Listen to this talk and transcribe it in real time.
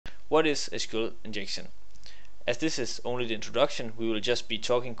what is SQL injection? As this is only the introduction, we will just be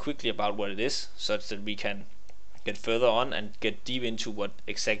talking quickly about what it is, such that we can get further on and get deep into what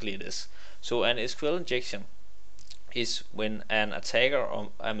exactly it is. So an SQL injection is when an attacker or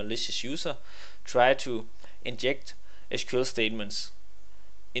a malicious user try to inject SQL statements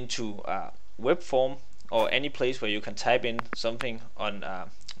into a web form or any place where you can type in something on a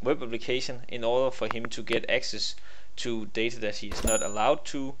web application in order for him to get access to data that he is not allowed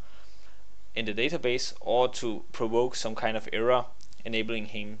to in the database, or to provoke some kind of error enabling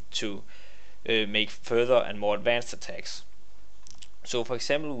him to make further and more advanced attacks. So for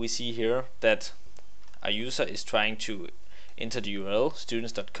example, we see here that a user is trying to enter the URL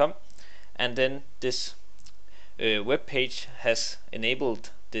students.com, and then this web page has enabled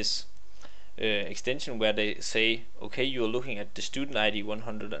this extension where they say, okay, you are looking at the student ID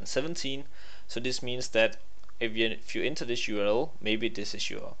 117, so this means that if you enter this URL, maybe this is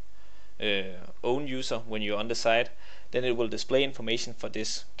your own user when you're on the site, then it will display information for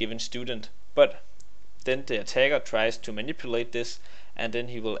this given student. But then the attacker tries to manipulate this, and then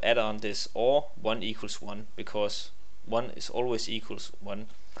he will add on this or 1 equals 1, because 1 is always equals 1,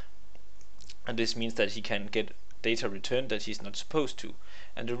 and this means that he can get data returned that he's not supposed to.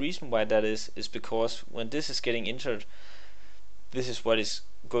 And the reason why that is because when this is getting entered, this is what is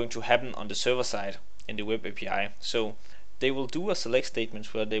going to happen on the server side in the web API. So they will do a select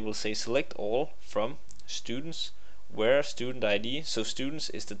statement where they will say select all from students where student ID, so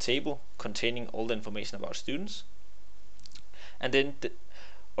students is the table containing all the information about students, and then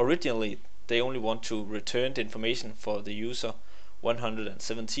originally they only want to return the information for the user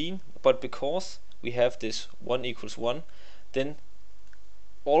 117, but because we have this 1 equals 1, then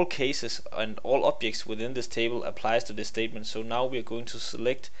all cases and all objects within this table applies to this statement. So now we are going to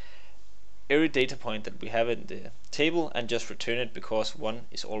select every data point that we have in the table and just return it, because 1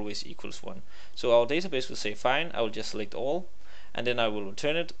 is always equals 1. So our database will say fine, I will just select all, and then I will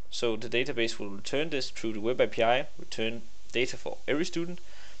return it. So the database will return this through the web API, return data for every student,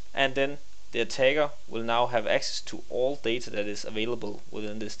 and then the attacker will now have access to all data that is available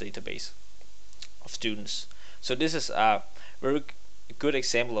within this database of students. So this is a very good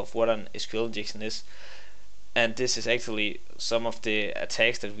example of what an SQL injection is. And this is actually some of the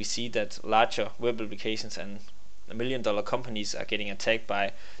attacks that we see that larger web applications and $1 million companies are getting attacked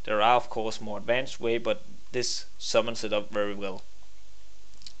by. There are of course more advanced way, but this summons it up very well.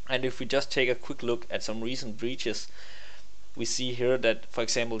 And if we just take a quick look at some recent breaches, we see here that, for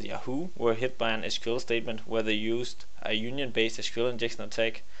example, Yahoo were hit by an SQL statement where they used a union-based SQL injection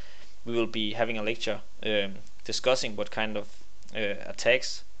attack. We will be having a lecture discussing what kind of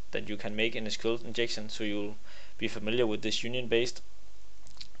attacks that you can make in SQL injection, so you'll be familiar with this union based.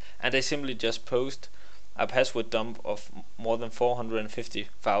 And they simply just post a password dump of more than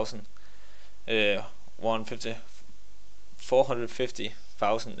 450,000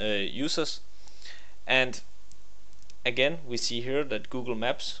 users. And again, we see here that Google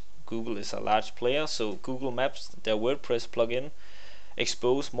Maps, Google is a large player, so Google Maps, their WordPress plugin,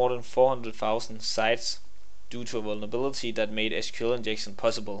 exposed more than 400,000 sites due to a vulnerability that made SQL injection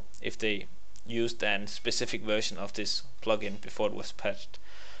possible if they used a specific version of this plugin before it was patched.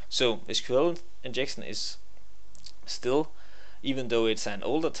 So SQL injection is still, even though it's an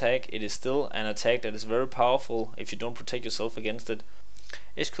old attack, it is still an attack that is very powerful if you don't protect yourself against it.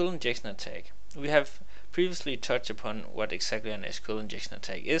 SQL injection attack. We have previously touched upon what exactly an SQL injection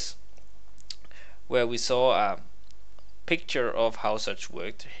attack is, where we saw a picture of how such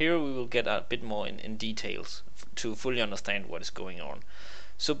worked. Here we will get a bit more in details to fully understand what is going on.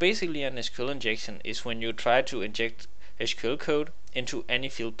 So basically an SQL injection is when you try to inject SQL code into any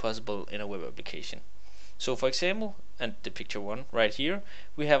field possible in a web application. So for example, and the picture 1 right here,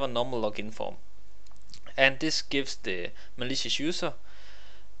 we have a normal login form, and this gives the malicious user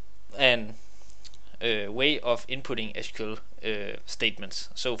an way of inputting SQL statements.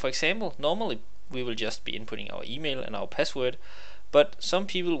 So for example, normally we will just be inputting our email and our password, but some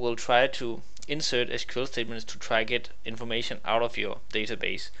people will try to insert SQL statements to try get information out of your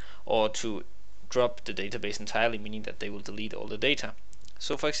database, or to drop the database entirely, meaning that they will delete all the data.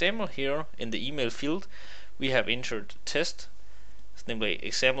 So for example, here in the email field we have entered test, namely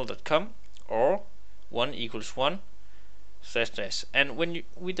example.com, or 1 equals 1 // and when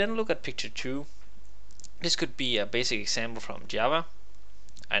we then look at picture 2, this could be a basic example from Java.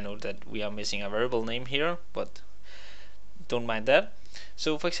 I know that we are missing a variable name here, but don't mind that.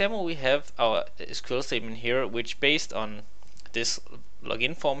 So for example, we have our SQL statement here, which based on this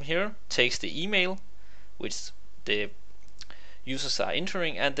login form here takes the email which the users are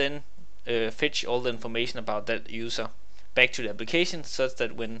entering, and then fetch all the information about that user back to the application, such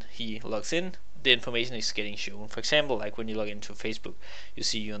that when he logs in, the information is getting shown. For example, like when you log into Facebook, you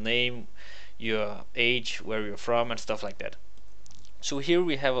see your name, your age, where you're from, and stuff like that. So here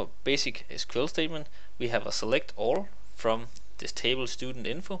we have a basic SQL statement. We have a select all from this table student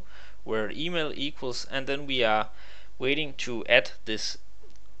info, where email equals, and then we are waiting to add this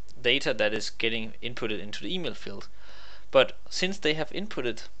data that is getting inputted into the email field. But since they have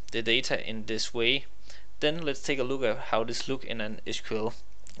inputted the data in this way, then let's take a look at how this look in an SQL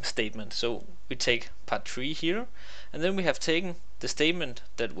statement. So we take part 3 here, and then we have taken the statement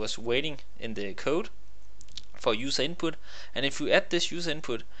that was waiting in the code for user input, and if we add this user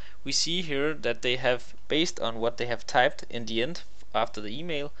input, we see here that they have, based on what they have typed in the end after the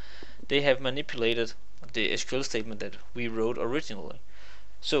email, they have manipulated the SQL statement that we wrote originally.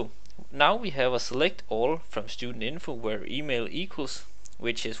 So now we have a select all from student info where email equals,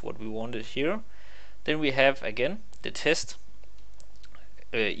 which is what we wanted here. Then we have again the test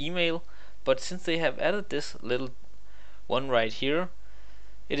email, but since they have added this little one right here,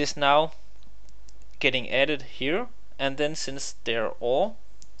 it is now getting added here, and then since their or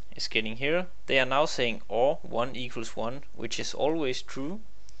is getting here, they are now saying or 1 equals 1, which is always true.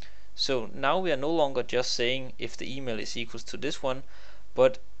 So now we are no longer just saying if the email is equals to this one,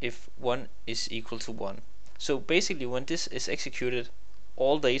 but if 1 is equal to 1. So basically when this is executed,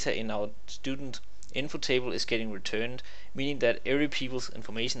 all data in our student info table is getting returned, meaning that every people's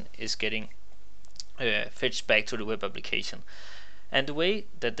information is getting fetched back to the web application. And the way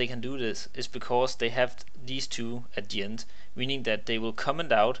that they can do this is because they have these two at the end, meaning that they will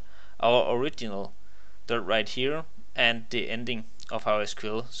comment out our original dot right here and the ending of our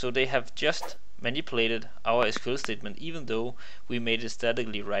SQL. So they have just manipulated our SQL statement, even though we made it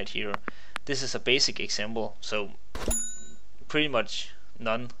statically right here. This is a basic example, so pretty much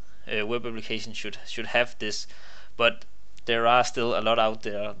none web application should have this, but there are still a lot out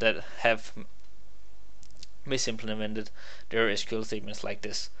there that have misimplemented their SQL statements like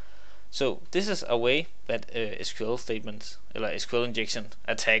this. So this is a way that SQL statements, like SQL injection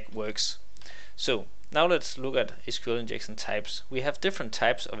attack works. So now let's look at SQL injection types. We have different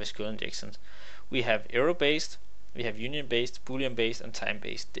types of SQL injections. We have error-based, we have union-based, boolean-based, and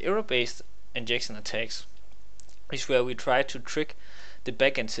time-based. The error-based injection attacks is where we try to trick the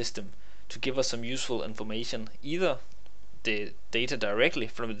backend system to give us some useful information, either the data directly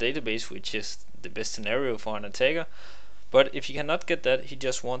from the database, which is the best scenario for an attacker, but if he cannot get that, he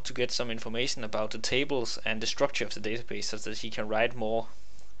just wants to get some information about the tables and the structure of the database, so that he can write more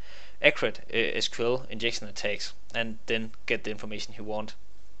accurate SQL injection attacks and then get the information he wants.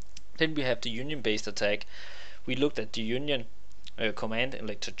 Then we have the union-based attack. We looked at the union command in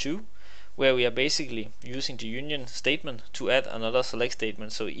lecture 2, where we are basically using the union statement to add another select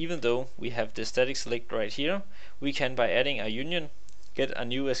statement. So even though we have the static select right here, we can, by adding a union, get a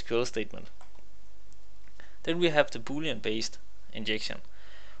new SQL statement. Then we have the boolean-based injection,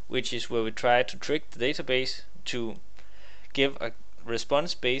 which is where we try to trick the database to give a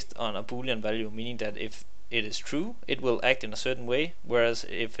response based on a boolean value, meaning that if it is true, it will act in a certain way, whereas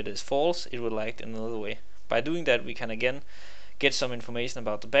if it is false, it will act in another way. By doing that, we can again get some information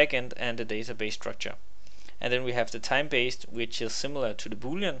about the backend and the database structure. And then we have the time-based, which is similar to the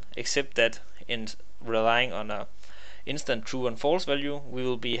boolean, except that in relying on a instant true and false value, we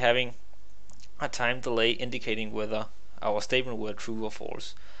will be having a time delay indicating whether our statement were true or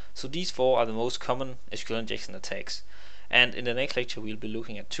false. So these four are the most common SQL injection attacks. And in the next lecture we'll be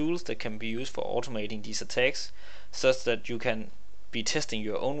looking at tools that can be used for automating these attacks, such that you can be testing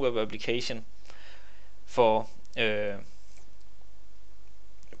your own web application for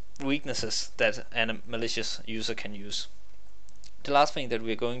weaknesses that a malicious user can use. The last thing that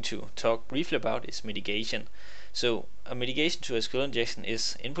we're going to talk briefly about is mitigation. So a mitigation to SQL injection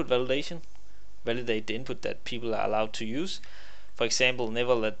is input validation. Validate the input that people are allowed to use. For example,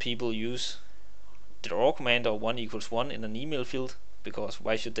 never let people use the draw command or 1 equals 1 in an email field, because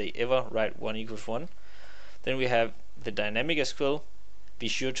why should they ever write 1 equals 1? Then we have the dynamic SQL. Be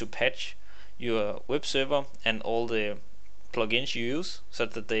sure to patch your web server and all the plugins you use, so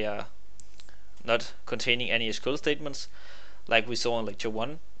that they are not containing any SQL statements, like we saw in lecture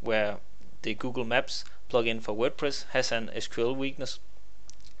 1, where the Google Maps plugin for WordPress has an SQL weakness.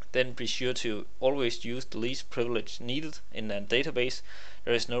 Then be sure to always use the least privilege needed in a database.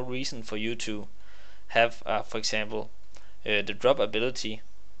 There is no reason for you to have, for example, the drop ability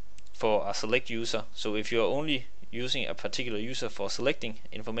for a select user. So if you are only using a particular user for selecting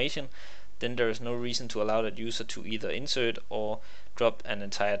information, then there is no reason to allow that user to either insert or drop an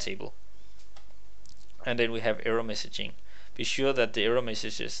entire table. And then we have error messaging. Be sure that the error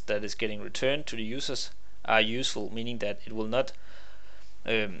messages that is getting returned to the users are useful, meaning that it will not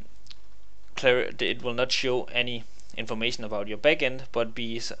it will not show any information about your backend, but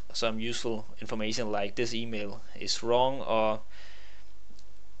be some useful information like this email is wrong, or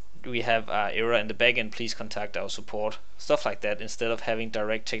we have an error in the backend, please contact our support, stuff like that, instead of having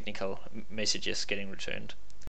direct technical messages getting returned.